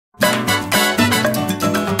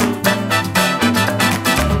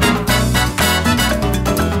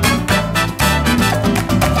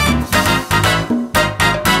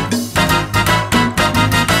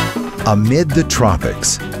Amid the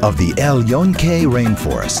tropics of the Yunque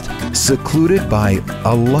rainforest, secluded by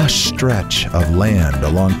a lush stretch of land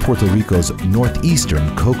along Puerto Rico's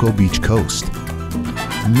northeastern Coco Beach coast,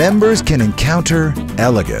 members can encounter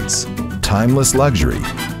elegance, timeless luxury,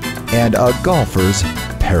 and a golfer's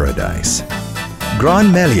paradise. Gran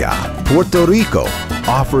Meliá Puerto Rico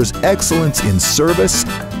offers excellence in service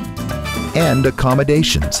and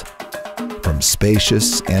accommodations, from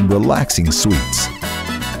spacious and relaxing suites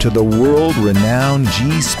to the world-renowned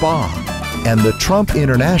G-Spa and the Trump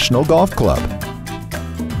International Golf Club.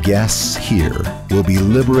 Guests here will be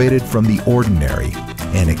liberated from the ordinary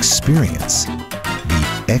and experience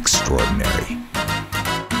the extraordinary.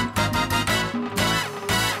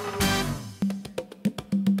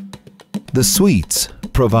 The suites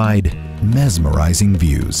provide mesmerizing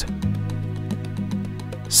views.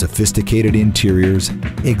 Sophisticated interiors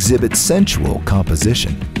exhibit sensual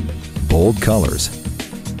composition, bold colors,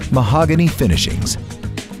 mahogany finishings,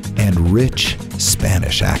 and rich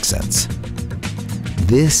Spanish accents.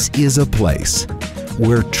 This is a place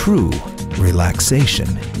where true relaxation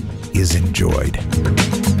is enjoyed.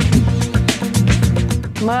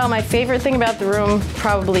 Well, my favorite thing about the room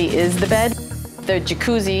probably is the bed. The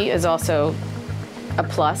jacuzzi is also a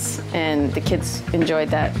plus, and the kids enjoyed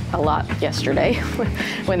that a lot yesterday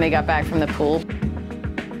when they got back from the pool.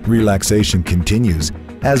 Relaxation continues,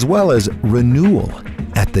 as well as renewal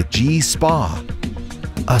at the G-Spa,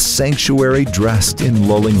 a sanctuary dressed in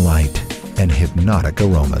lulling light and hypnotic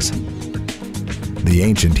aromas. The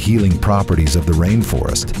ancient healing properties of the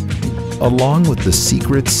rainforest, along with the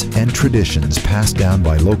secrets and traditions passed down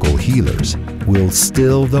by local healers, will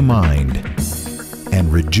still the mind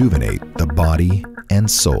and rejuvenate the body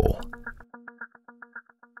and soul.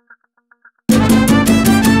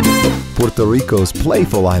 Puerto Rico's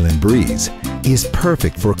playful island breeze is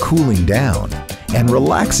perfect for cooling down and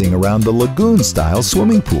relaxing around the lagoon-style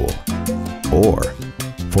swimming pool, or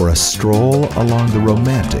for a stroll along the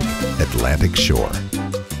romantic Atlantic shore.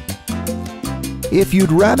 If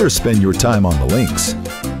you'd rather spend your time on the links,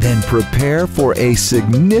 then prepare for a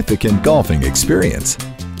significant golfing experience.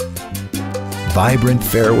 Vibrant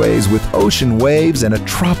fairways with ocean waves and a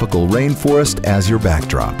tropical rainforest as your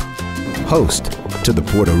backdrop. Host to the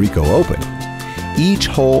Puerto Rico Open, each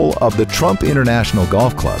hole of the Trump International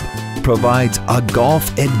Golf Club provides a golf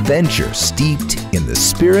adventure steeped in the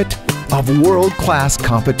spirit of world-class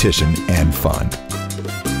competition and fun.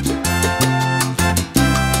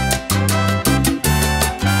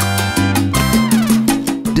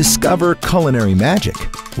 Discover culinary magic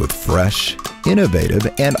with fresh,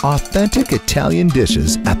 innovative, and authentic Italian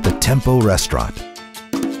dishes at the Tempo restaurant,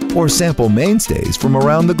 or sample mainstays from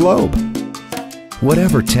around the globe.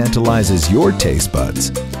 Whatever tantalizes your taste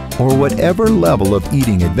buds, or whatever level of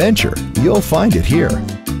eating adventure, you'll find it here.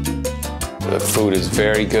 The food is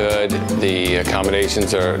very good, the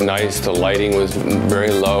accommodations are nice, the lighting was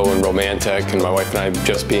very low and romantic, and my wife and I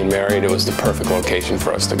just being married, it was the perfect location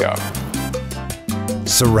for us to go.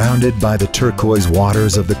 Surrounded by the turquoise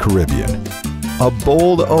waters of the Caribbean, a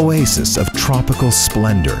bold oasis of tropical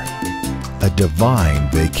splendor, a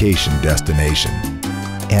divine vacation destination,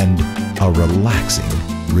 and a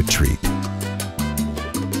relaxing retreat.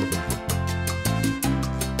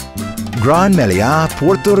 Gran Meliá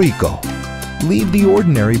Puerto Rico. Leave the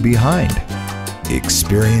ordinary behind.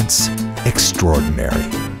 Experience extraordinary.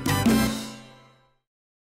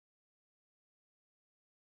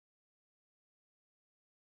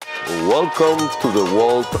 Welcome to the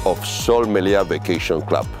world of Sol Melia Vacation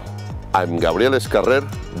Club. I'm Gabriel Escarrer,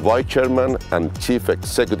 Vice Chairman and Chief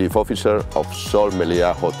Executive Officer of Sol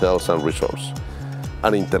Melia Hotels and Resorts,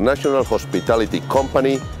 an international hospitality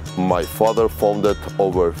company my father founded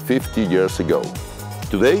over 50 years ago.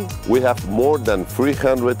 Today, we have more than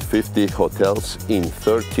 350 hotels in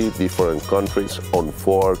 30 different countries on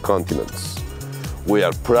 4 continents. We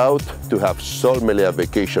are proud to have Sol Melia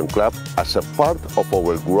Vacation Club as a part of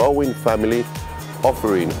our growing family,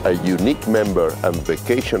 offering a unique member and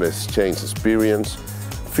vacation exchange experience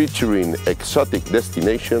featuring exotic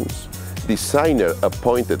destinations,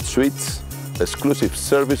 designer-appointed suites, exclusive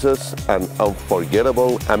services, and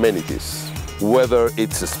unforgettable amenities. Whether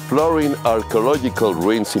it's exploring archaeological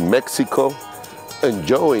ruins in Mexico,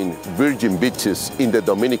 enjoying virgin beaches in the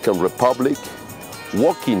Dominican Republic,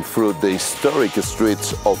 walking through the historic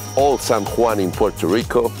streets of Old San Juan in Puerto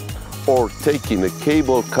Rico, or taking a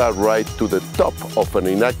cable car ride to the top of an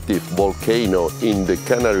inactive volcano in the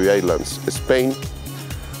Canary Islands, Spain,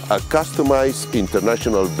 a customized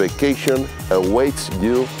international vacation awaits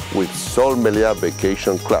you with Sol Melia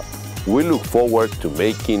Vacation Club. We look forward to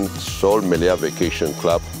making Sol Melia Vacation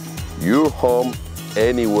Club your home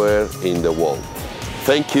anywhere in the world.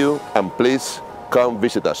 Thank you, and please come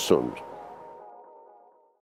visit us soon.